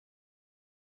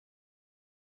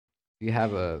If you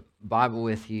have a Bible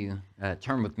with you,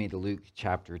 turn with me to Luke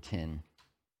chapter 10.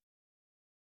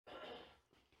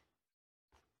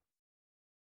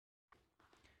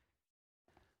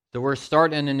 So we're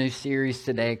starting a new series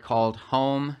today called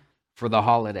Home for the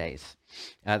Holidays.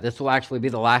 This will actually be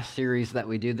the last series that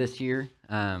we do this year,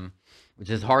 which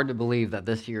is hard to believe that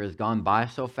this year has gone by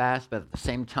so fast, but at the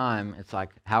same time, it's like,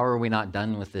 how are we not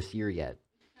done with this year yet?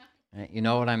 You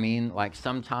know what I mean? Like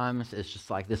sometimes it's just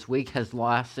like this week has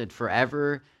lasted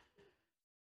forever,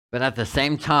 but at the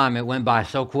same time, it went by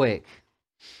so quick.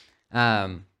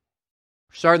 We're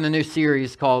starting a new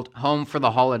series called Home for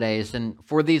the Holidays. And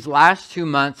for these last 2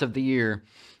 months of the year,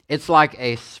 it's like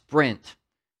a sprint.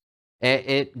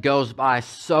 It goes by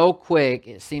so quick,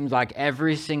 it seems like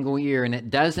every single year, and it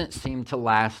doesn't seem to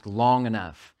last long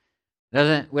enough.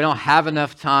 We don't have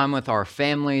enough time with our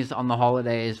families on the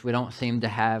holidays. We don't seem to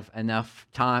have enough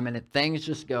time, and things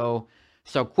just go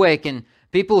so quick. And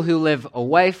people who live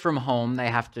away from home, they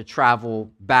have to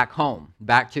travel back home,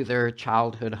 back to their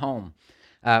childhood home.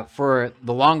 For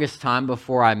the longest time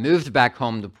before I moved back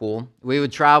home to Poole, we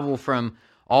would travel from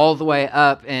all the way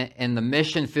up in the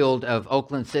mission field of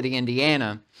Oakland City,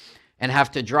 Indiana, and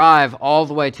have to drive all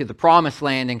the way to the promised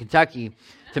land in Kentucky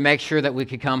to make sure that we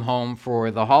could come home for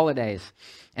the holidays.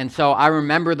 And so I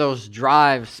remember those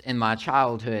drives in my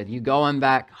childhood, you going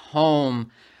back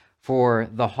home for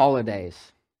the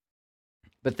holidays.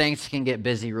 But things can get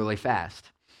busy really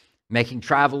fast. Making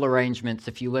travel arrangements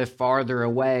if you live farther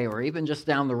away or even just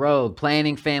down the road,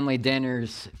 planning family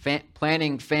dinners,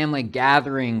 planning family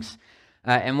gatherings.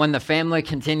 And when the family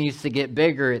continues to get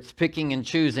bigger, it's picking and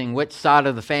choosing which side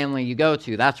of the family you go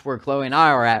to. That's where Chloe and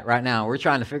I are at right now. We're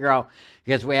trying to figure out,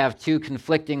 because we have two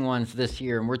conflicting ones this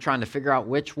year, and we're trying to figure out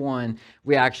which one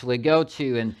we actually go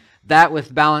to. And that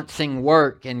with balancing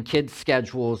work and kids'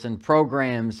 schedules and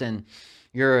programs and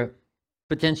your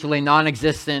potentially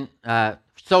non-existent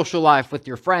social life with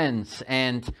your friends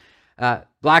and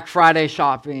Black Friday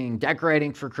shopping,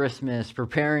 decorating for Christmas,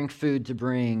 preparing food to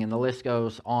bring, and the list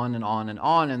goes on and on and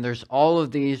on. And there's all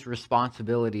of these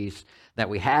responsibilities that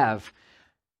we have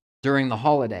during the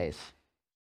holidays.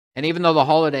 And even though the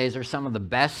holidays are some of the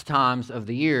best times of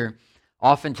the year,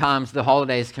 oftentimes the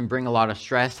holidays can bring a lot of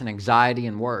stress and anxiety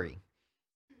and worry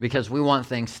because we want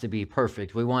things to be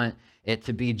perfect. We want it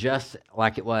to be just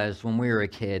like it was when we were a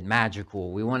kid,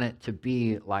 magical. We want it to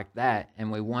be like that,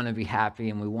 and we want to be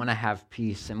happy, and we want to have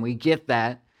peace, and we get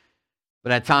that,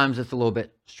 but at times it's a little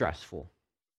bit stressful.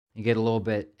 You get a little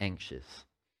bit anxious.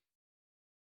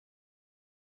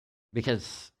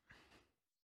 Because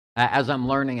as I'm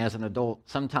learning as an adult,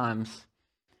 sometimes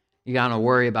you got to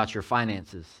worry about your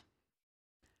finances,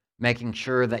 making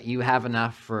sure that you have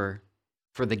enough for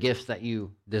the gifts that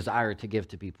you desire to give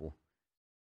to people.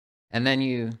 And then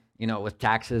you know, with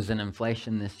taxes and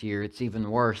inflation this year, it's even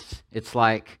worse. It's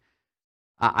like,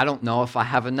 I don't know if I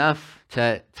have enough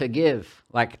to give.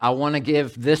 Like, I want to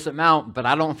give this amount, but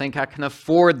I don't think I can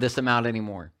afford this amount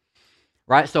anymore.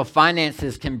 Right? So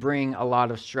finances can bring a lot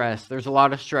of stress. There's a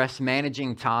lot of stress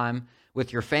managing time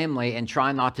with your family and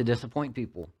trying not to disappoint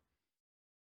people.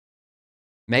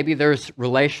 Maybe there's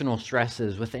relational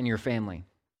stresses within your family,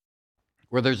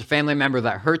 where there's a family member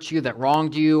that hurts you, that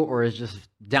wronged you, or is just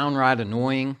downright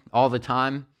annoying all the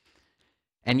time.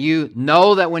 And you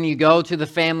know that when you go to the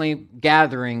family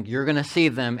gathering, you're going to see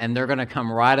them and they're going to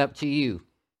come right up to you.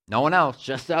 No one else,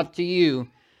 just up to you,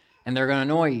 and they're going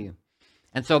to annoy you.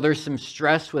 And so there's some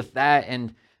stress with that,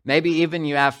 and maybe even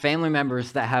you have family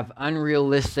members that have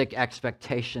unrealistic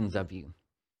expectations of you.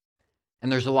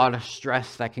 And there's a lot of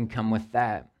stress that can come with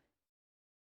that.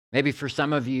 Maybe for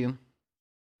some of you,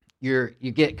 you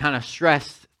get kind of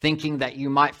stressed thinking that you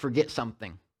might forget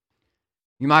something.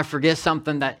 You might forget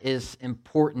something that is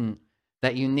important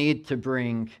that you need to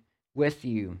bring with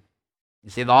you. You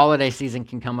see, the holiday season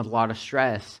can come with a lot of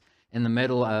stress in the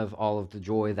middle of all of the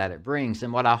joy that it brings.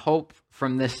 And what I hope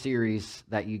from this series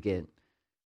that you get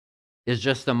is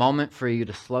just a moment for you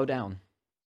to slow down,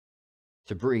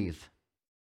 to breathe,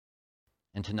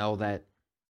 and to know that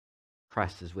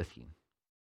Christ is with you.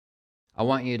 I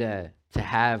want you to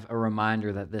have a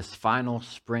reminder that this final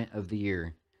sprint of the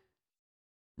year,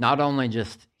 not only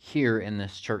just here in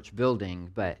this church building,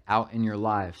 but out in your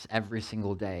lives every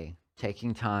single day,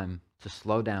 taking time to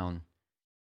slow down,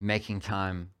 making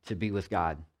time to be with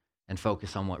God and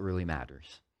focus on what really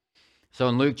matters. So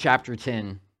in Luke chapter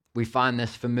 10, we find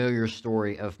this familiar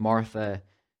story of Martha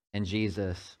and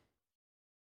Jesus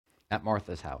at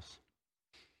Martha's house.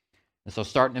 And so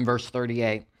starting in verse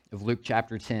 38 of Luke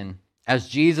chapter 10, as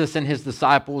Jesus and his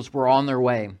disciples were on their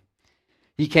way,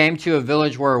 he came to a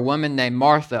village where a woman named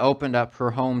Martha opened up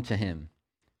her home to him.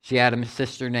 She had a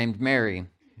sister named Mary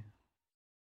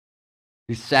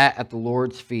who sat at the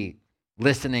Lord's feet,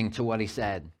 listening to what he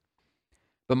said.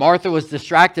 But Martha was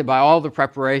distracted by all the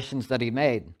preparations that he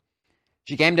made.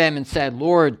 She came to him and said,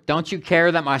 "Lord, don't you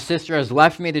care that my sister has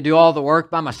left me to do all the work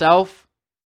by myself?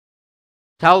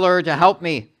 Tell her to help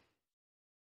me."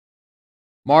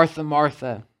 "Martha,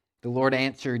 Martha," the Lord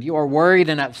answered, "you are worried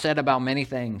and upset about many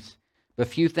things, but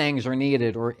few things are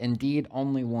needed, or indeed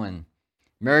only one.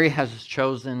 Mary has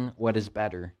chosen what is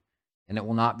better, and it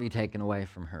will not be taken away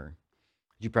from her."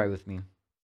 Would you pray with me?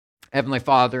 Heavenly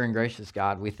Father and gracious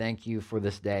God, we thank you for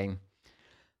this day.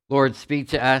 Lord, speak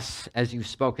to us as you've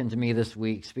spoken to me this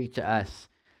week. Speak to us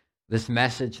this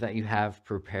message that you have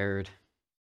prepared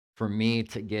for me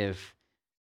to give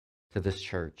to this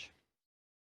church.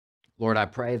 Lord, I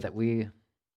pray that we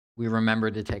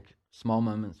remember to take small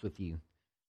moments with you,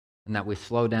 and that we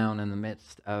slow down in the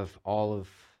midst of all of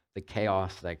the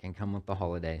chaos that can come with the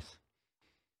holidays.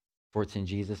 For it's in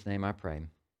Jesus' name I pray.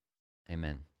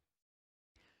 Amen.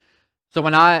 So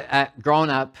when grown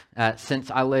up, since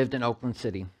I lived in Oakland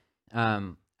City,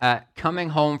 coming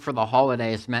home for the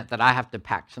holidays meant that I have to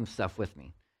pack some stuff with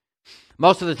me.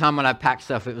 Most of the time when I packed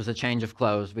stuff, it was a change of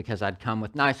clothes, because I'd come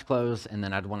with nice clothes and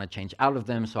then I'd want to change out of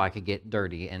them so I could get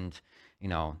dirty and,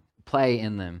 play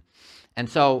in them. And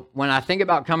so when I think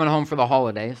about coming home for the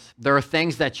holidays, there are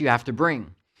things that you have to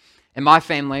bring. In my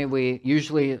family, we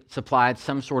usually supplied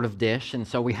some sort of dish, and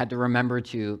so we had to remember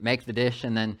to make the dish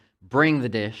and then bring the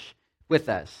dish with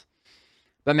us.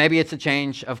 But maybe it's a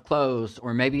change of clothes,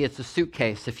 or maybe it's a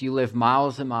suitcase if you live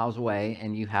miles and miles away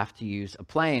and you have to use a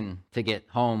plane to get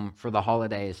home for the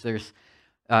holidays. There's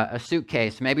a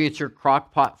suitcase. Maybe it's your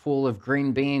crock pot full of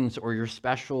green beans or your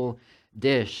special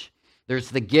dish. There's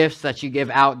the gifts that you give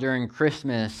out during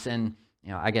Christmas, and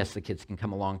I guess the kids can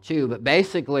come along too. But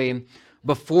basically,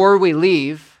 before we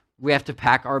leave, we have to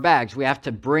pack our bags. We have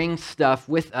to bring stuff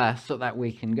with us so that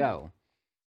we can go.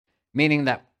 Meaning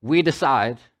that we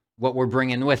decide what we're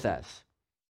bringing with us.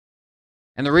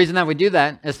 And the reason that we do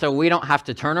that is so we don't have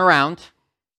to turn around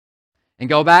and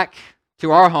go back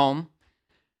to our home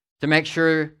to make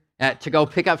sure to go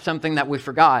pick up something that we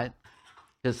forgot.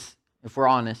 Because if we're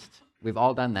honest, we've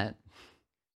all done that.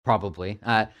 Probably.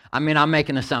 I'm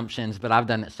making assumptions, but I've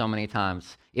done it so many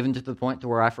times, even to the point to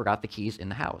where I forgot the keys in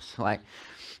the house, like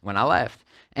when I left.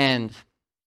 And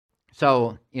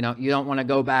so, you don't want to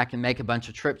go back and make a bunch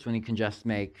of trips when you can just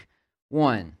make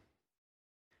one.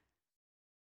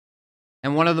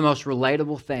 And one of the most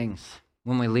relatable things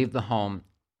when we leave the home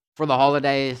for the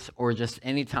holidays or just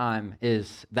any time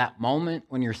is that moment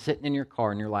when you're sitting in your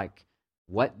car and you're like,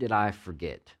 what did I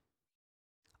forget?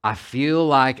 I feel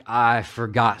like I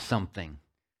forgot something.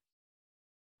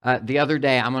 The other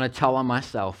day, I'm going to tell on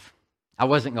myself. I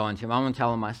wasn't going to, but I'm going to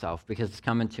tell on myself because it's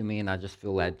coming to me and I just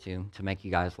feel led to make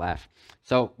you guys laugh.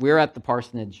 So we were at the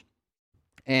parsonage,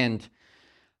 and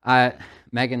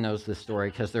Megan knows this story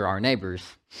because they're our neighbors.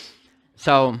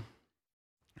 So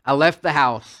I left the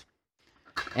house,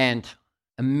 and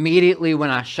immediately when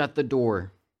I shut the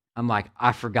door, I'm like,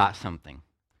 I forgot something.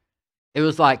 It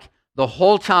was like the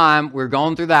whole time we're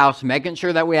going through the house, making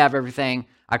sure that we have everything,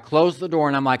 I closed the door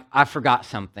and I'm like, I forgot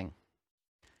something.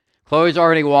 Chloe's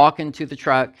already walking to the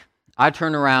truck. I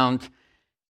turn around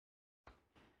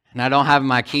and I don't have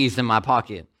my keys in my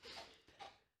pocket.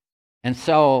 And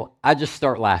so I just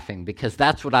start laughing because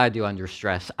that's what I do under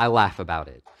stress. I laugh about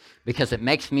it because it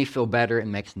makes me feel better. It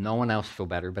makes no one else feel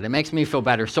better, but it makes me feel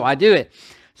better. So I do it.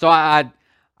 So I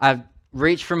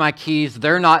reach for my keys.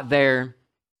 They're not there.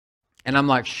 And I'm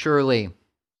like, surely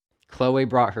Chloe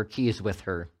brought her keys with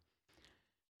her.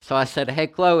 So I said, hey,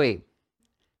 Chloe,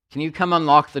 can you come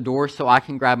unlock the door so I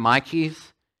can grab my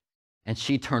keys? And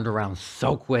she turned around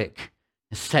so quick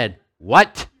and said,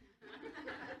 what?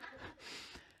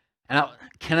 And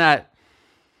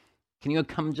can you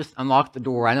come just unlock the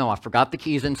door? I know I forgot the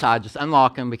keys inside. Just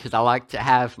unlock them because I like to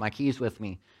have my keys with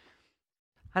me.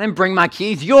 I didn't bring my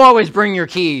keys. You always bring your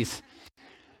keys.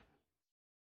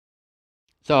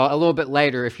 So a little bit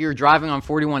later, if you're driving on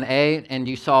 41A and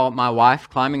you saw my wife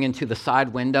climbing into the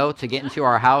side window to get into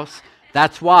our house,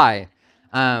 that's why.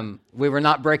 We were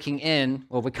not breaking in.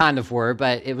 Well, we kind of were,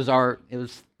 but it was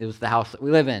the house that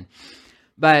we live in.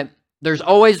 But there's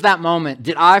always that moment.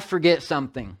 Did I forget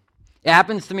something? It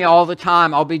happens to me all the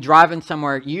time. I'll be driving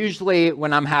somewhere, usually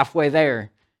when I'm halfway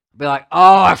there. I'll be like,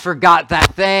 oh, I forgot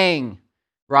that thing,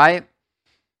 right?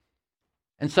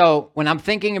 And so when I'm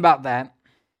thinking about that,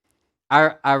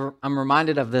 I'm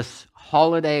reminded of this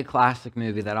holiday classic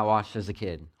movie that I watched as a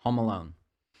kid, Home Alone.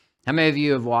 How many of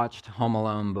you have watched Home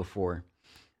Alone before?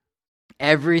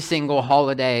 Every single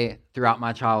holiday throughout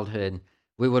my childhood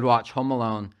we would watch Home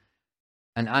Alone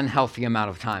an unhealthy amount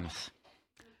of times.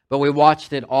 But we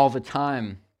watched it all the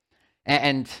time.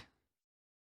 And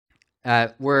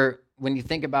when you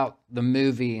think about the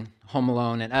movie Home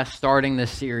Alone and us starting this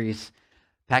series,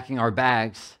 packing our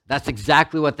bags, that's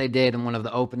exactly what they did in one of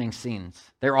the opening scenes.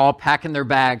 They're all packing their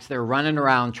bags. They're running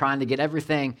around trying to get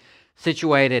everything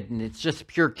situated, and it's just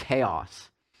pure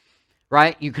chaos,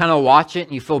 right? You kind of watch it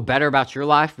and you feel better about your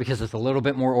life because it's a little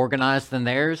bit more organized than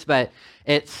theirs, but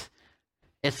it's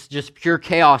just pure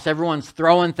chaos. Everyone's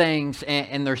throwing things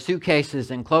in their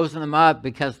suitcases and closing them up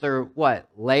because they're,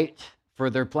 late for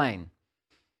their plane.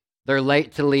 They're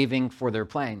late to leaving for their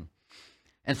plane.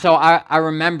 And so I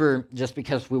remember, just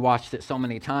because we watched it so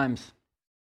many times,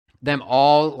 them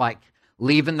all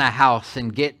leaving the house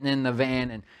and getting in the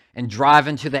van and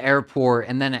driving to the airport.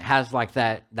 And then it has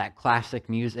that classic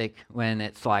music when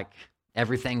it's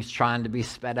everything's trying to be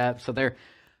sped up. So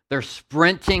they're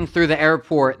sprinting through the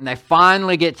airport, and they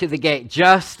finally get to the gate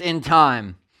just in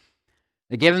time.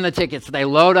 They give them the tickets. They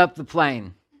load up the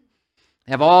plane.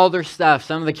 They have all their stuff.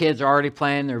 Some of the kids are already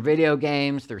playing their video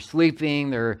games. They're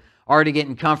sleeping. They're already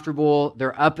getting comfortable.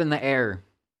 They're up in the air.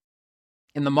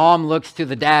 And the mom looks to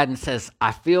the dad and says,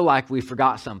 "I feel like we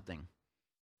forgot something."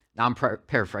 Now I'm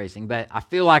paraphrasing, but I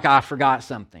feel like I forgot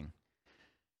something.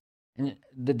 And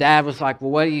the dad was like,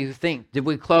 "Well, what do you think? Did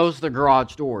we close the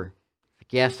garage door?"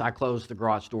 "Yes, I closed the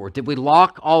garage door." "Did we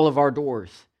lock all of our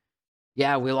doors?"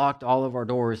 "Yeah, we locked all of our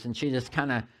doors." And she just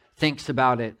kind of thinks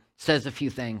about it, says a few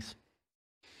things.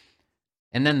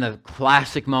 And then the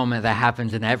classic moment that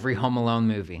happens in every Home Alone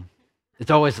movie.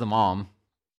 It's always the mom.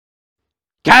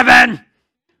 "Kevin!"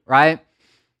 Right?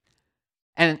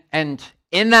 And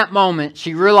in that moment,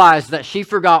 she realized that she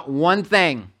forgot one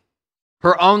thing.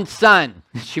 Her own son.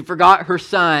 She forgot her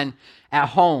son at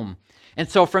home. And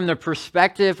so from the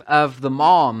perspective of the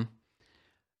mom,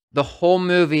 the whole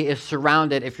movie is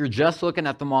surrounded, if you're just looking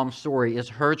at the mom's story, is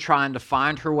her trying to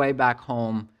find her way back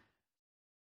home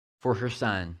for her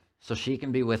son so she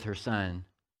can be with her son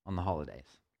on the holidays.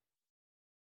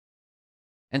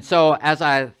 And so as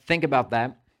I think about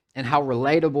that and how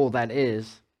relatable that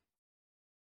is,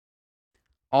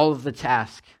 all of the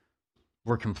tasks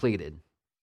were completed,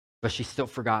 but she still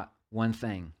forgot one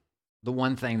thing, the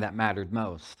one thing that mattered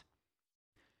most.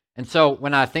 And so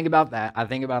when I think about that, I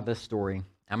think about this story.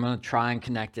 I'm going to try and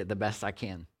connect it the best I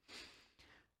can.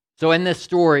 So in this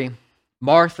story,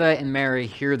 Martha and Mary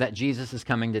hear that Jesus is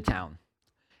coming to town.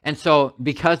 And so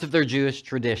because of their Jewish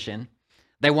tradition,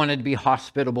 they wanted to be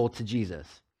hospitable to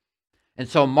Jesus. And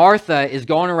so Martha is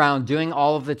going around doing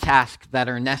all of the tasks that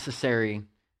are necessary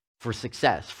for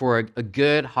success, for a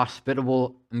good,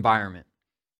 hospitable environment.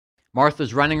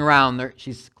 Martha's running around there.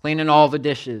 She's cleaning all the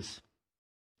dishes.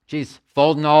 She's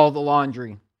folding all the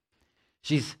laundry.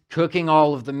 She's cooking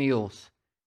all of the meals.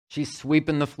 She's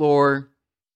sweeping the floor.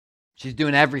 She's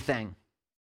doing everything.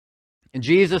 And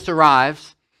Jesus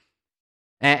arrives,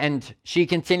 and she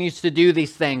continues to do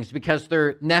these things because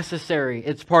they're necessary.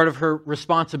 It's part of her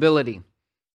responsibility.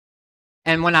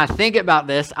 And when I think about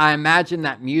this, I imagine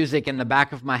that music in the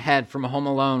back of my head from Home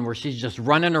Alone where she's just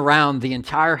running around the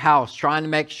entire house trying to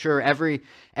make sure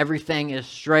everything is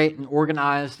straight and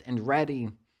organized and ready.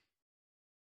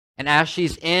 And as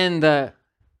she's in the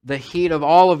heat of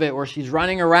all of it, where she's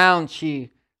running around,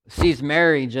 she sees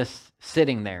Mary just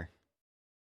sitting there.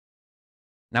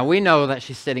 Now we know that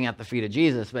she's sitting at the feet of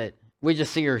Jesus, but we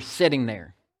just see her sitting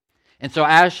there. And so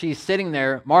as she's sitting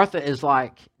there, Martha is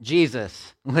like,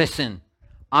 "Jesus, listen,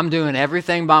 I'm doing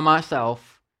everything by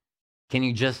myself. Can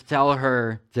you just tell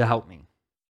her to help me?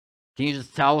 Can you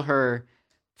just tell her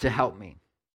to help me?"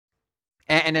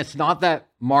 And it's not that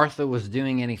Martha was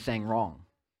doing anything wrong,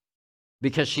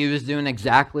 because she was doing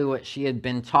exactly what she had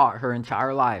been taught her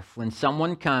entire life. When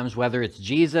someone comes, whether it's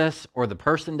Jesus or the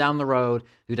person down the road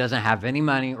who doesn't have any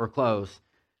money or clothes,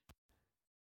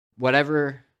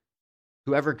 whoever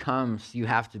comes, you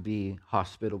have to be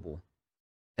hospitable.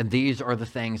 And these are the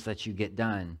things that you get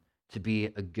done to be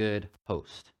a good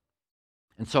host.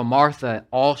 And so Martha,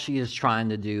 all she is trying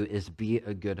to do is be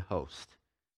a good host.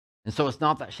 And so it's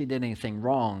not that she did anything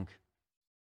wrong.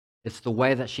 It's the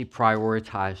way that she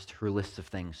prioritized her list of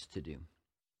things to do.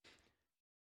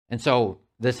 And so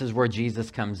this is where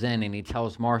Jesus comes in and he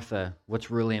tells Martha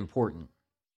what's really important.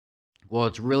 Well,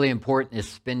 what's really important is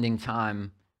spending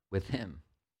time with him.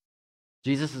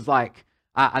 Jesus is like,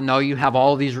 I know you have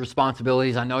all these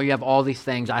responsibilities. I know you have all these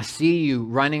things. I see you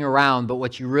running around, but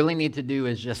what you really need to do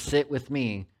is just sit with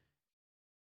me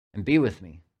and be with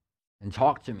me and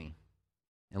talk to me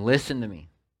and listen to me.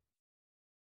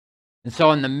 And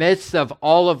so in the midst of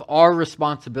all of our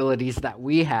responsibilities that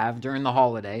we have during the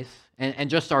holidays and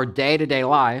just our day-to-day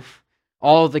life,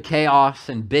 all the chaos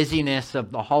and busyness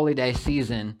of the holiday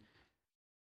season,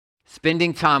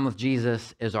 spending time with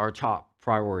Jesus is our top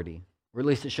priority, or at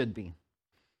least it should be.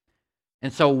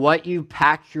 And so what you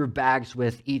pack your bags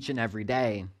with each and every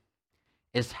day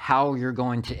is how you're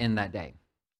going to end that day.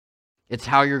 It's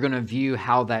how you're going to view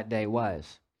how that day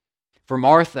was. For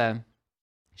Martha,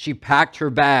 she packed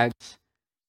her bags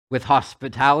with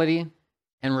hospitality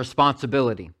and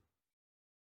responsibility.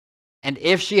 And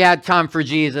if she had time for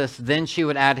Jesus, then she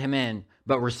would add him in.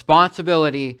 But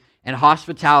responsibility and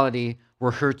hospitality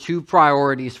were her two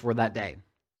priorities for that day.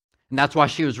 And that's why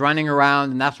she was running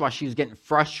around, and that's why she was getting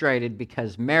frustrated,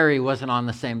 because Mary wasn't on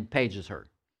the same page as her.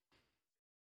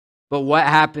 But what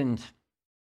happened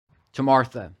to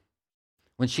Martha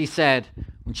when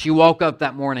she woke up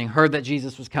that morning, heard that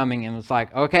Jesus was coming, and was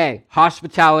like, okay,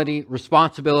 hospitality,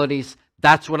 responsibilities,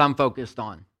 that's what I'm focused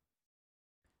on.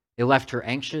 It left her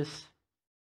anxious.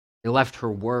 It left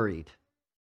her worried.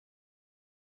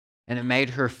 And it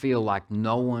made her feel like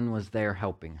no one was there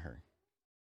helping her.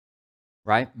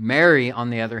 Right? Mary,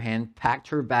 on the other hand, packed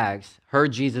her bags,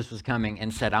 heard Jesus was coming,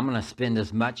 and said, I'm going to spend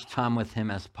as much time with him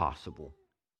as possible.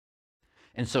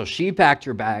 And so she packed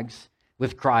her bags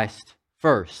with Christ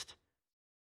first,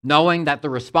 knowing that the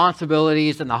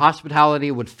responsibilities and the hospitality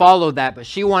would follow that, but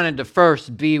she wanted to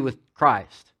first be with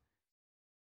Christ.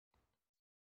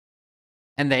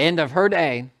 And the end of her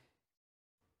day,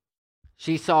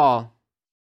 she saw,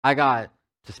 I got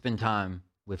to spend time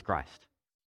with Christ.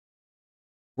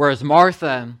 Whereas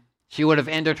Martha, she would have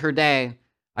ended her day,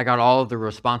 I got all of the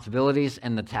responsibilities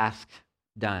and the tasks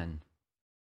done.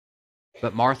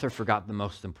 But Martha forgot the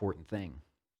most important thing.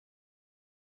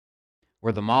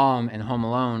 Where the mom in Home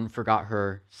Alone forgot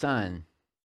her son,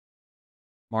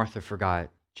 Martha forgot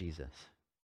Jesus.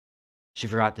 She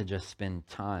forgot to just spend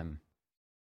time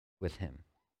with him.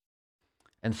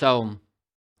 And so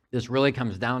this really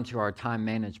comes down to our time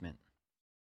management.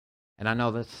 And I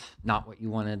know that's not what you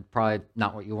wanted, probably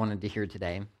not what you wanted to hear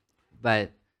today,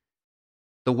 but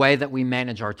the way that we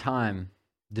manage our time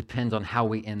depends on how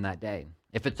we end that day.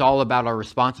 If it's all about our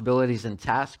responsibilities and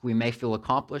tasks, we may feel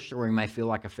accomplished or we may feel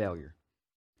like a failure.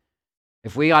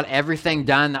 If we got everything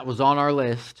done that was on our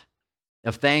list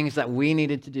of things that we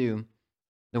needed to do,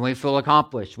 then we feel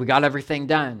accomplished. We got everything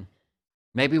done,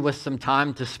 maybe with some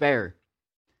time to spare.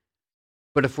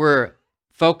 But if we're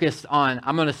focused on,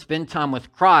 I'm going to spend time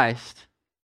with Christ,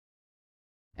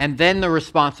 and then the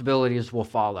responsibilities will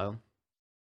follow,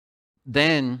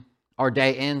 then our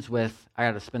day ends with, I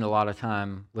got to spend a lot of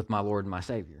time with my Lord and my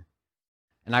Savior.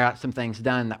 And I got some things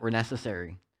done that were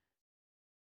necessary.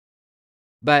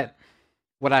 But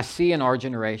what I see in our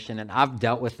generation, and I've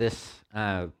dealt with this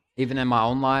even in my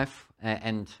own life,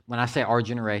 and when I say our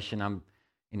generation,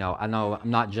 I know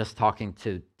I'm not just talking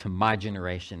to my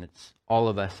generation, it's all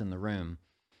of us in the room.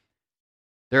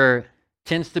 There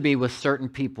tends to be with certain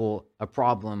people a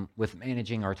problem with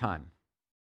managing our time.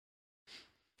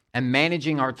 And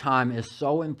managing our time is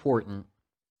so important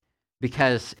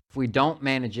because if we don't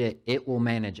manage it, it will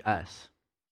manage us.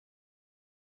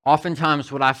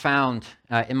 Oftentimes what I found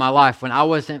in my life, when I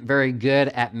wasn't very good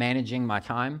at managing my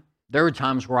time, there were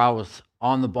times where I was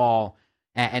on the ball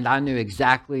and I knew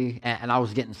exactly, and I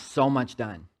was getting so much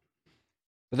done.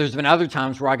 But there's been other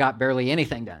times where I got barely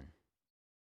anything done.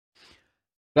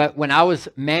 But when I was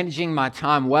managing my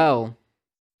time well,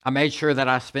 I made sure that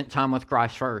I spent time with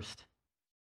Christ first.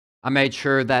 I made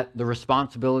sure that the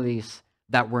responsibilities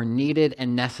that were needed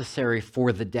and necessary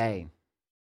for the day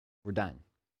were done.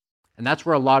 And that's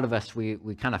where a lot of us, we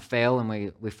kind of fail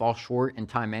and we fall short in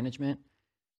time management,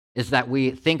 is that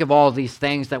we think of all these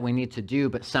things that we need to do,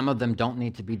 but some of them don't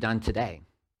need to be done today.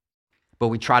 But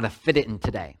we try to fit it in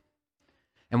today.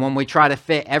 And when we try to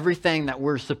fit everything that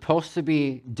we're supposed to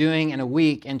be doing in a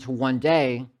week into one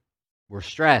day, we're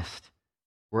stressed,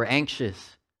 we're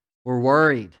anxious, we're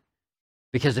worried.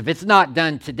 Because if it's not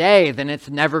done today, then it's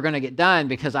never going to get done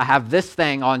because I have this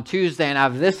thing on Tuesday and I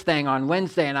have this thing on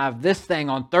Wednesday and I have this thing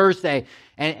on Thursday.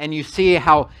 And you see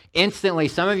how instantly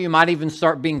some of you might even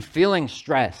start feeling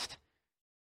stressed.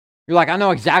 You're like, I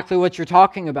know exactly what you're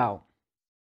talking about.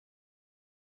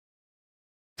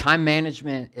 Time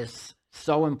management is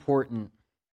so important,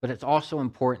 but it's also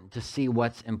important to see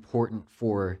what's important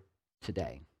for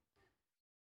today.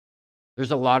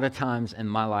 There's a lot of times in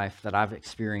my life that I've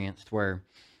experienced where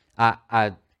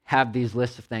I have these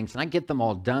lists of things and I get them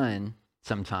all done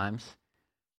sometimes.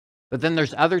 But then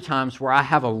there's other times where I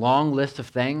have a long list of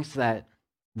things that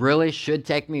really should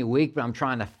take me a week, but I'm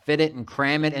trying to fit it and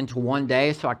cram it into one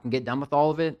day so I can get done with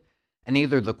all of it. And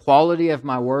either the quality of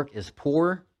my work is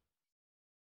poor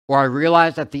Or I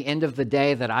realized at the end of the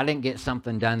day that I didn't get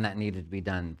something done that needed to be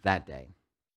done that day.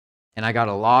 And I got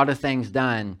a lot of things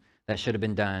done that should have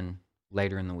been done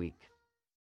later in the week.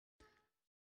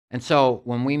 And so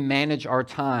when we manage our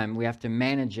time, we have to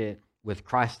manage it with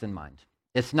Christ in mind.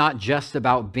 It's not just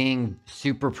about being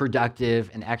super productive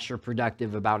and extra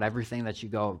productive about everything that you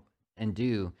go and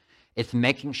do. It's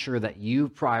making sure that you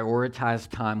prioritize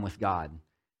time with God,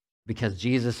 because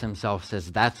Jesus himself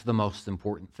says that's the most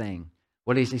important thing.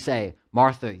 What does he say?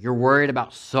 Martha, you're worried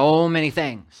about so many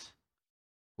things.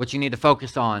 What you need to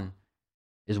focus on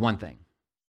is one thing,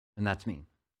 and that's me.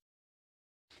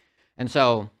 And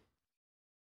so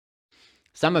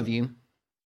some of you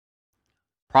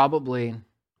probably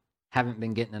haven't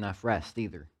been getting enough rest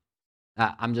either.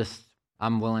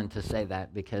 I'm willing to say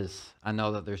that because I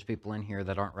know that there's people in here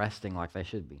that aren't resting like they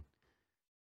should be.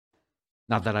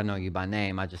 Not that I know you by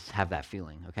name, I just have that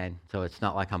feeling, okay? So it's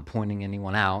not like I'm pointing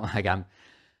anyone out.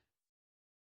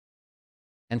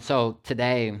 And so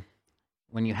today,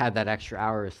 when you had that extra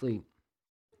hour of sleep,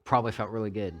 probably felt really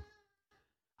good.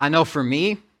 I know for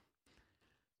me,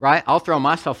 right, I'll throw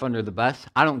myself under the bus.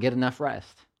 I don't get enough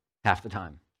rest half the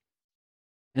time.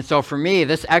 And so for me,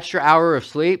 this extra hour of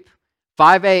sleep,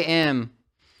 5 a.m.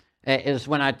 is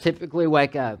when I typically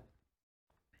wake up.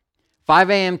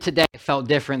 5 a.m. today felt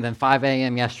different than 5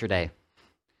 a.m. yesterday.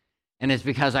 And it's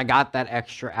because I got that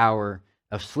extra hour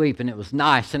of sleep, and it was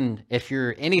nice. And if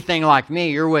you're anything like me,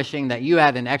 you're wishing that you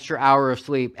had an extra hour of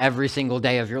sleep every single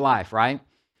day of your life, right?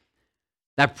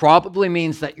 That probably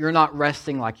means that you're not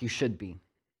resting like you should be.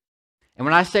 And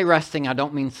when I say resting, I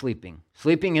don't mean sleeping.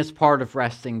 Sleeping is part of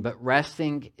resting, but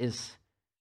resting is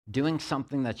doing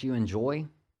something that you enjoy,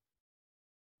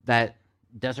 that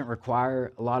doesn't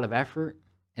require a lot of effort,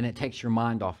 and it takes your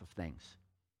mind off of things.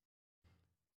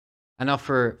 I know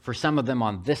for some of them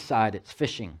on this side, it's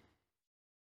fishing.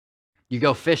 You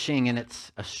go fishing and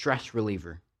it's a stress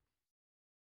reliever.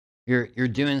 You're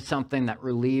doing something that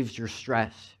relieves your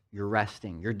stress. You're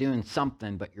resting. You're doing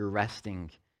something, but you're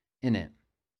resting in it.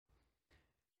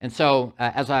 And so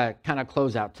as I kind of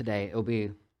close out today, it'll be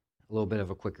a little bit of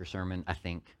a quicker sermon, I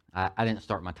think. I didn't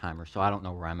start my timer, so I don't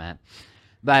know where I'm at.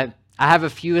 But I have a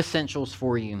few essentials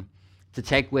for you to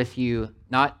take with you,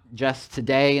 not just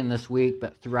today and this week,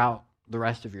 but throughout the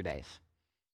rest of your days.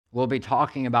 We'll be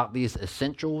talking about these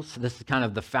essentials. This is kind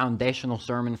of the foundational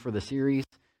sermon for the series.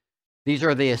 These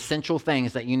are the essential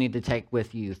things that you need to take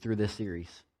with you through this series.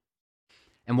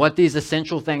 And what these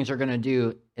essential things are going to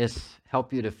do is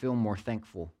help you to feel more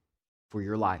thankful for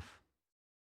your life.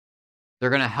 They're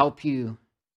going to help you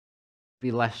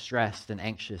be less stressed and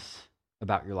anxious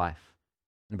about your life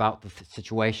and about the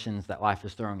situations that life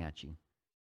is throwing at you.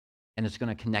 And it's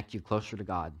going to connect you closer to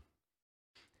God.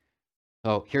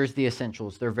 So here's the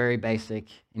essentials. They're very basic,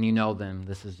 and you know them.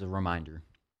 This is a reminder.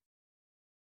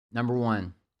 Number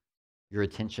one, your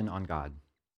attention on God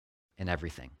in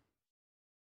everything.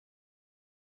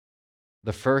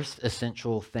 The first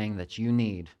essential thing that you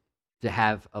need to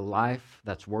have a life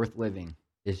that's worth living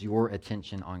is your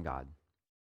attention on God.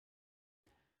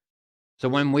 So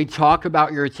when we talk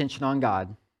about your attention on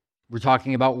God, we're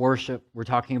talking about worship, we're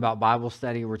talking about Bible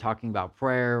study, we're talking about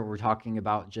prayer, we're talking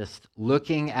about just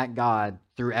looking at God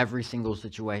through every single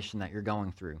situation that you're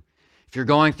going through. If you're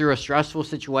going through a stressful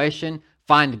situation,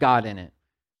 find God in it.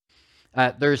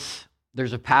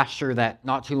 There's a pastor that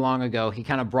not too long ago, he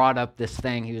kind of brought up this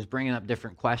thing. He was bringing up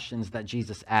different questions that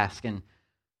Jesus asked. And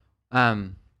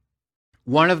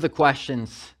one of the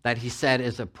questions that he said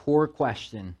is a poor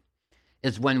question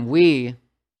is when we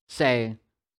say,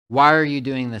 "Why are you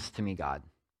doing this to me, God?"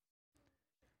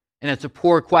 And it's a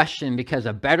poor question because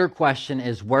a better question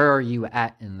is, "Where are you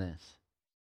at in this?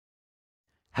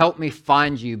 Help me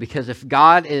find you," because if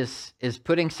God is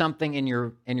putting something in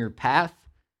your path,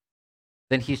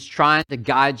 then he's trying to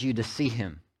guide you to see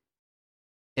him.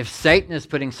 If Satan is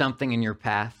putting something in your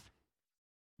path,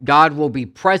 God will be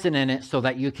present in it so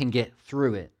that you can get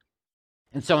through it.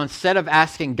 And so instead of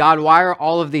asking, "God, why are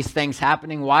all of these things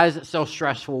happening? Why is it so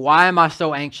stressful? Why am I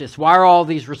so anxious? Why are all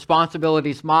these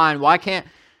responsibilities mine? Why can't..."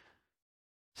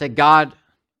 Say, "God,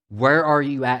 where are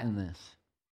you at in this?"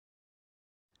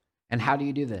 And how do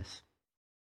you do this?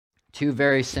 Two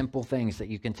very simple things that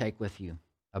you can take with you: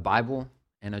 a Bible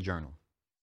and a journal.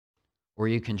 Or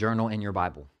you can journal in your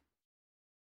Bible.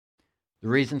 The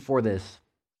reason for this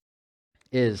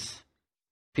is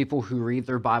people who read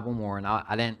their Bible more, and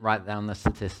I didn't write down the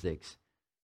statistics,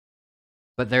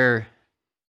 but they're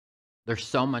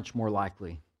so much more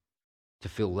likely to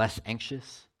feel less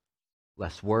anxious,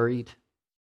 less worried,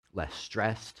 less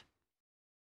stressed.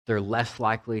 They're less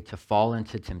likely to fall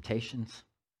into temptations.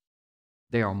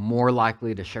 they are more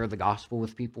likely to share the gospel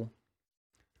with people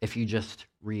if you just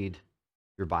read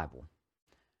your Bible.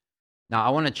 Now, I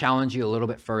want to challenge you a little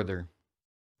bit further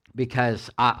because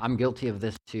I'm guilty of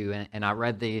this too. And I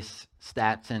read these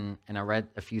stats and I read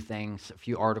a few things, a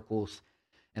few articles,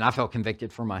 and I felt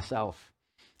convicted for myself,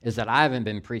 is that I haven't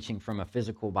been preaching from a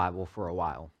physical Bible for a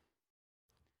while.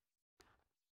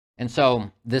 And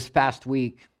so this past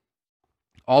week,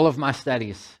 all of my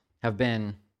studies have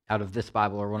been out of this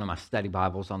Bible or one of my study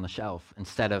Bibles on the shelf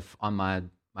instead of on my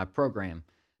program.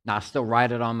 Now, I still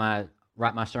write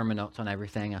my sermon notes on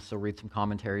everything. I still read some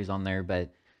commentaries on there.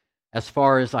 But as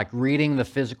far as like reading the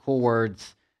physical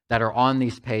words that are on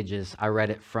these pages, I read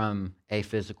it from a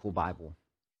physical Bible.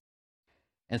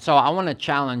 And so I want to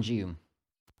challenge you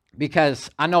because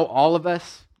I know all of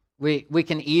us, we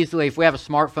can easily, if we have a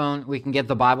smartphone, we can get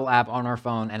the Bible app on our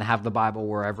phone and have the Bible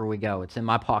wherever we go. It's in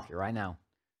my pocket right now.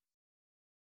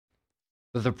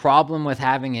 But the problem with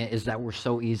having it is that we're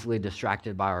so easily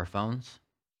distracted by our phones.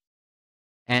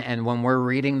 And when we're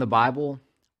reading the Bible,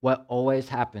 what always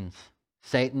happens?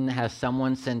 Satan has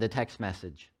someone send a text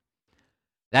message.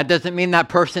 That doesn't mean that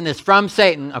person is from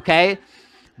Satan, okay?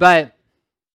 But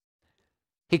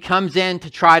he comes in to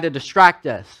try to distract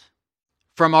us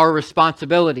from our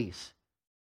responsibilities.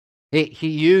 He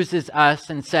uses us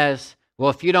and says, well,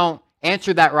 if you don't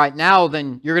answer that right now,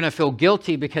 then you're going to feel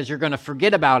guilty because you're going to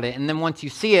forget about it. And then once you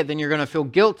see it, then you're going to feel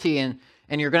guilty and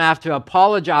you're going to have to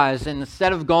apologize. And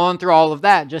instead of going through all of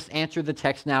that, just answer the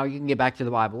text now. You can get back to the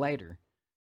Bible later.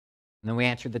 And then we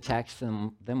answer the text,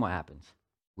 and then what happens?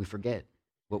 We forget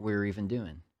what we were even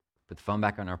doing. Put the phone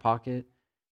back in our pocket,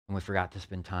 and we forgot to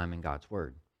spend time in God's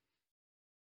Word.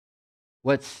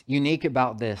 What's unique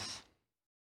about this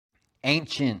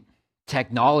ancient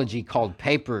technology called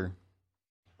paper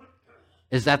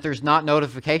is that there's not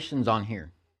notifications on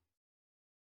here.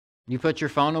 You put your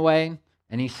phone away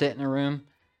and you sit in a room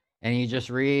and you just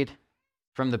read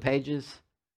from the pages,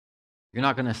 you're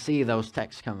not going to see those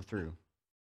texts come through.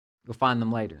 You'll find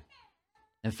them later.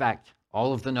 In fact,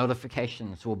 all of the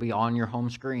notifications will be on your home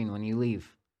screen when you leave.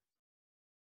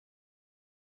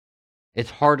 It's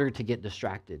harder to get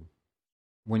distracted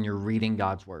when you're reading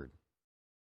God's Word.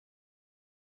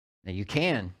 Now you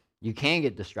can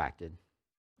get distracted.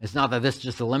 It's not that this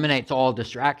just eliminates all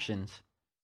distractions,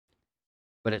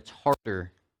 but it's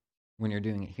harder when you're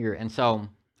doing it here. And so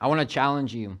I want to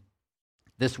challenge you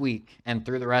this week and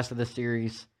through the rest of the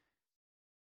series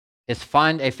is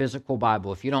find a physical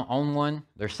Bible. If you don't own one,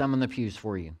 there's some in the pews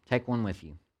for you. Take one with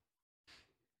you.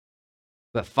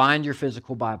 But find your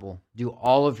physical Bible. Do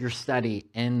all of your study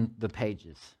in the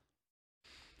pages.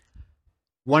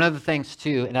 One of the things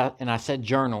too, and I said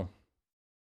journal,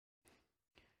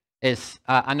 is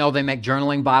I know they make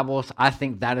journaling Bibles. I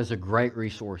think that is a great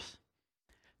resource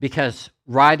because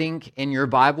writing in your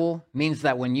Bible means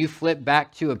that when you flip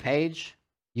back to a page,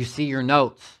 you see your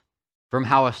notes from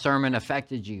how a sermon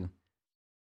affected you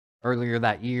earlier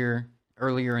that year,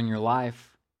 earlier in your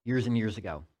life, years and years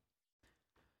ago.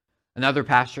 Another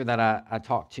pastor that I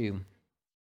talked to,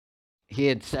 he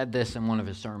had said this in one of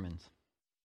his sermons.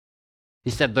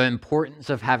 He said the importance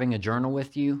of having a journal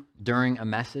with you during a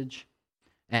message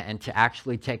and to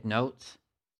actually take notes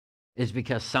is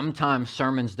because sometimes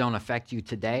sermons don't affect you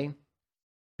today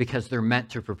because they're meant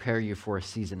to prepare you for a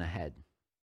season ahead.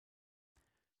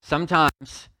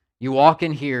 Sometimes you walk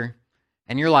in here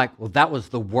and you're like, well, that was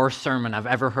the worst sermon I've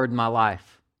ever heard in my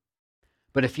life.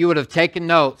 But if you would have taken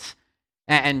notes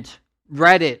and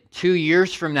read it 2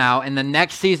 years from now in the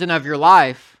next season of your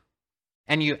life,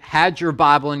 and you had your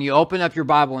Bible and you opened up your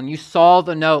Bible and you saw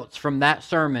the notes from that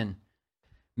sermon,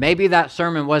 maybe that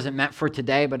sermon wasn't meant for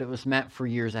today, but it was meant for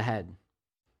years ahead.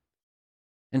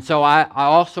 And so I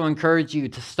also encourage you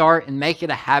to start and make it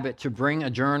a habit to bring a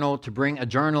journal, to bring a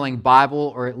journaling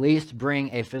Bible, or at least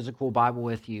bring a physical Bible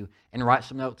with you and write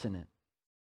some notes in it.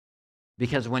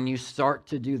 Because when you start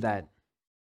to do that,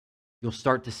 you'll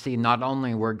start to see not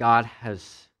only where God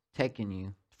has taken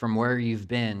you from where you've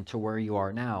been to where you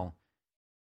are now,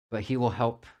 but He will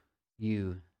help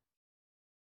you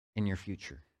in your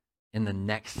future, in the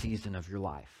next season of your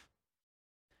life.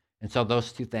 And so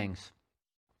those two things,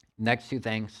 next two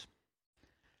things,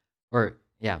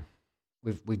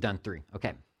 we've done three.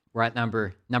 Okay, we're at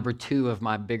number 2 of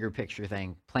my bigger picture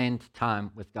thing, planned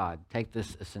time with God. Take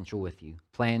this essential with you,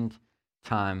 planned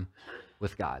time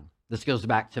with God. This goes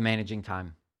back to managing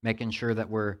time, making sure that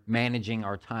we're managing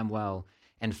our time well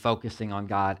and focusing on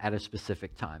God at a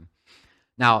specific time.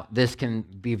 Now, this can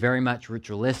be very much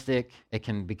ritualistic. It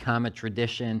can become a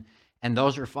tradition, and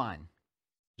those are fine.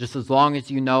 Just as long as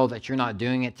you know that you're not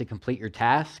doing it to complete your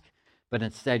task, but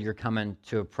instead you're coming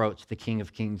to approach the King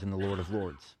of Kings and the Lord of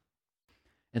Lords.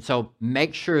 And so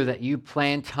make sure that you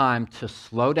plan time to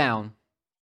slow down,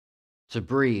 to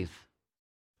breathe,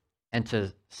 and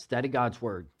to study God's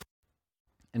word,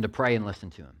 and to pray and listen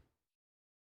to him.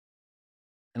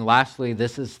 And lastly,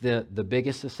 this is the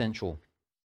biggest essential: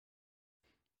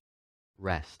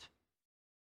 rest.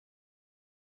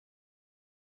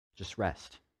 Just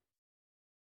rest.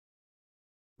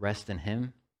 Rest in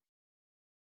him.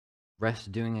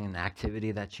 Rest doing an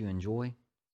activity that you enjoy,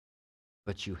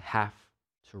 but you have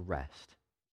to rest.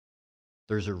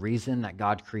 There's a reason that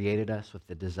God created us with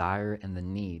the desire and the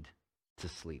need to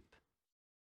sleep.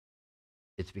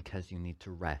 It's because you need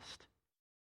to rest.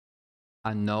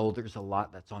 I know there's a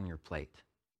lot that's on your plate.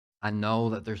 I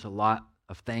know that there's a lot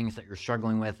of things that you're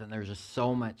struggling with, and there's just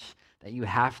so much that you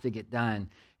have to get done.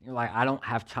 You're like, I don't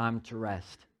have time to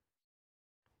rest.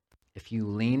 If you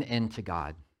lean into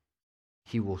God,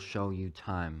 he will show you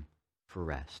time for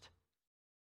rest.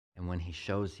 And when he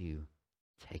shows you,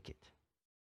 take it.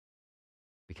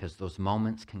 Because those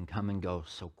moments can come and go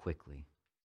so quickly.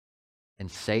 And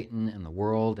Satan and the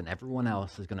world and everyone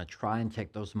else is going to try and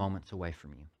take those moments away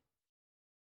from you.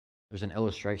 There's an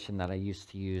illustration that I used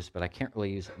to use, but I can't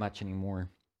really use it much anymore.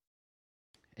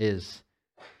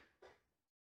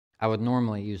 I would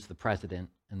normally use the president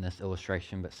in this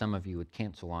illustration, but some of you would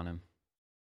cancel on him.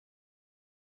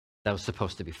 That was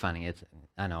supposed to be funny.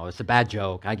 I know, it's a bad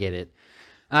joke. I get it.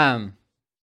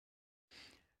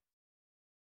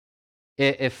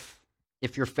 If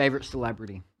your favorite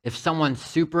celebrity, if someone's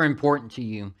super important to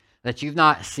you that you've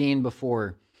not seen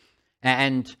before,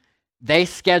 and they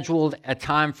scheduled a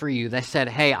time for you, they said,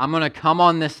 hey, I'm going to come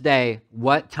on this day.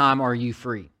 What time are you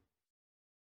free?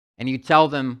 And you tell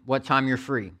them what time you're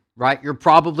free, right? You're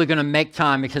probably going to make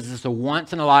time because it's a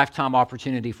once-in-a-lifetime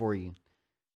opportunity for you.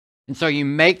 And so you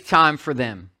make time for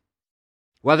them.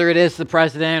 Whether it is the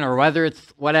president or whether it's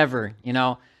whatever,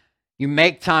 you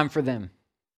make time for them.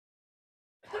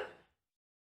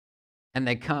 And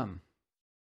they come.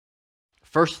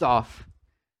 First off,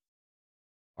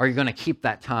 are you going to keep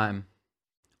that time?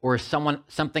 Or is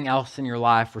something else in your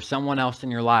life or someone else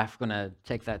in your life going to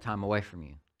take that time away from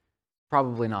you?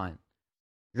 Probably not.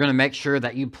 You're going to make sure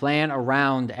that you plan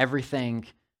around everything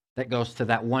that goes to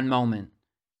that one moment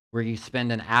where you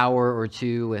spend an hour or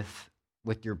two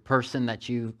with your person it's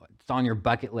on your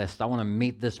bucket list. I want to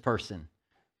meet this person.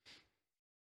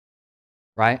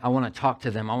 Right? I want to talk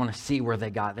to them. I want to see where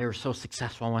they were so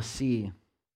successful. I want to see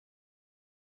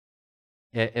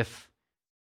if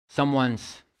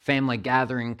someone's family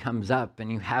gathering comes up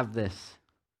and you have this.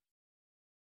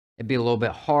 It'd be a little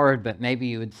bit hard, but maybe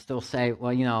you would still say,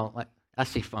 well, I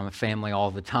see my family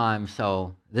all the time,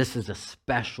 so this is a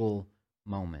special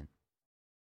moment.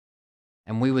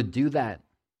 And we would do that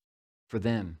for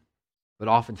them, but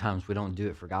oftentimes we don't do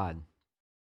it for God.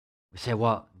 We say,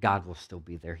 well, God will still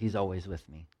be there. He's always with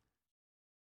me.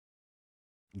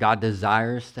 God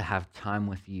desires to have time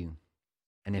with you.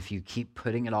 And if you keep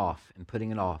putting it off and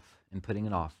putting it off and putting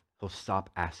it off, he'll stop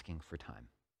asking for time.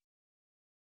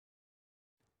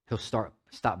 He'll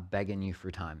stop begging you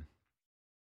for time.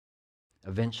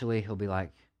 Eventually, he'll be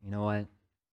like, you know what?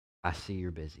 I see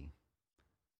you're busy.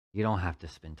 You don't have to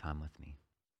spend time with me.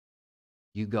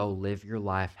 You go live your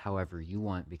life however you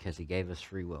want because he gave us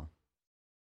free will.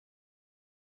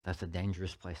 That's a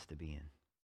dangerous place to be in.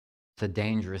 It's a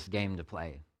dangerous game to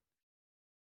play.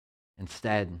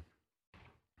 Instead,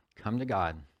 come to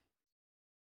God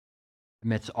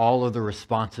amidst all of the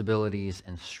responsibilities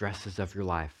and stresses of your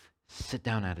life. Sit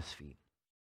down at his feet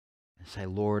and say,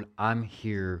 Lord, I'm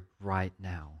here right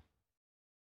now.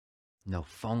 No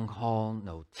phone call,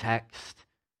 no text.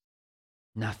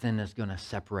 Nothing is going to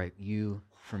separate you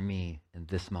from me in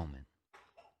this moment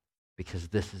because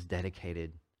this is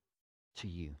dedicated to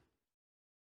you.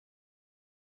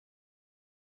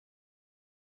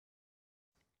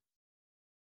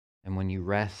 And when you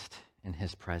rest in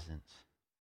his presence,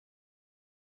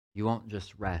 you won't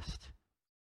just rest,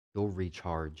 you'll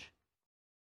recharge.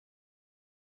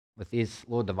 With these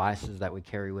little devices that we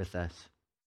carry with us,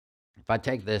 if I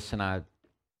take this and I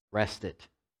rest it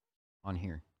on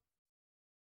here,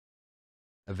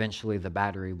 eventually the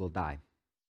battery will die.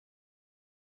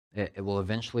 It will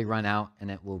eventually run out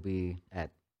and it will be at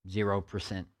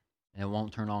 0% and it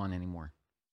won't turn on anymore.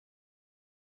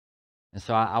 And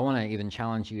so I want to even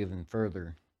challenge you even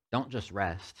further. Don't just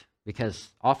rest, because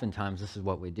oftentimes this is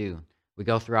what we do. We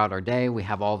go throughout our day, we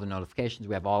have all the notifications,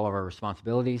 we have all of our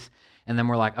responsibilities, and then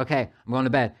we're like, okay, I'm going to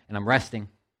bed and I'm resting.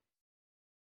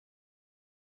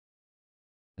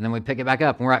 And then we pick it back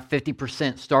up and we're at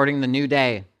 50% starting the new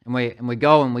day. And we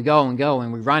go and we go and go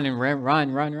and we run and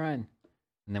run.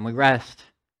 and then we rest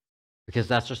because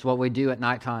that's just what we do at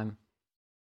nighttime.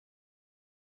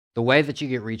 The way that you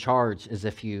get recharged is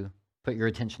if you put your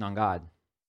attention on God,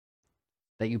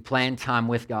 that you plan time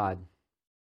with God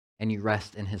and you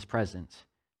rest in his presence,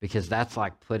 because that's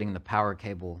like putting the power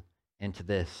cable into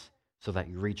this so that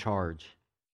you recharge.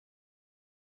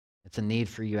 It's a need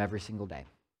for you every single day.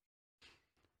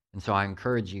 And so I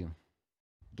encourage you,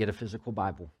 get a physical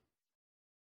Bible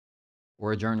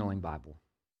or a journaling Bible.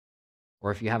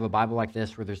 Or if you have a Bible like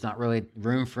this where there's not really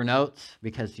room for notes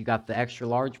because you got the extra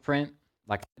large print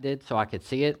like I did so I could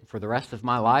see it for the rest of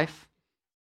my life,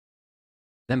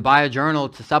 then buy a journal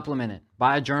to supplement it.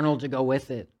 Buy a journal to go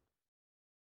with it.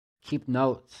 Keep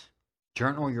notes.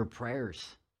 Journal your prayers.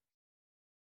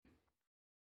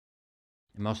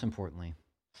 And most importantly,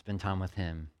 spend time with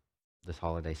him this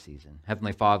holiday season.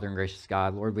 Heavenly Father and gracious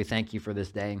God, Lord, we thank you for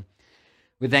this day.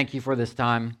 We thank you for this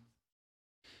time.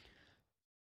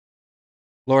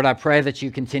 Lord, I pray that you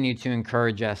continue to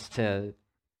encourage us to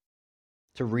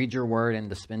read your word and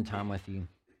to spend time with you.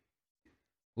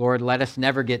 Lord, let us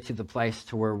never get to the place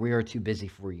to where we are too busy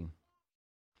for you.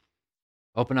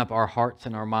 Open up our hearts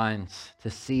and our minds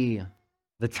to see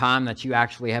the time that you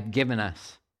actually have given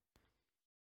us,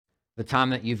 the time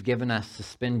that you've given us to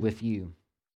spend with you.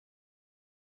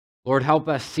 Lord, help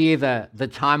us see the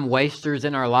time wasters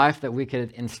in our life that we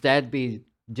could instead be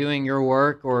doing your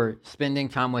work or spending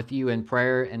time with you in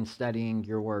prayer and studying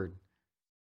your word.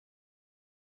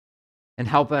 And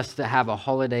help us to have a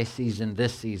holiday season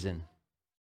this season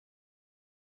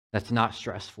that's not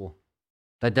stressful,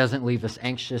 that doesn't leave us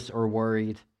anxious or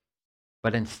worried,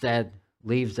 but instead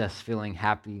leaves us feeling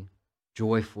happy,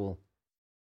 joyful,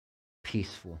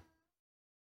 peaceful,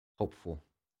 hopeful,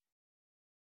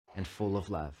 and full of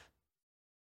love.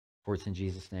 For it's in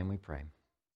Jesus' name we pray.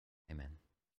 Amen.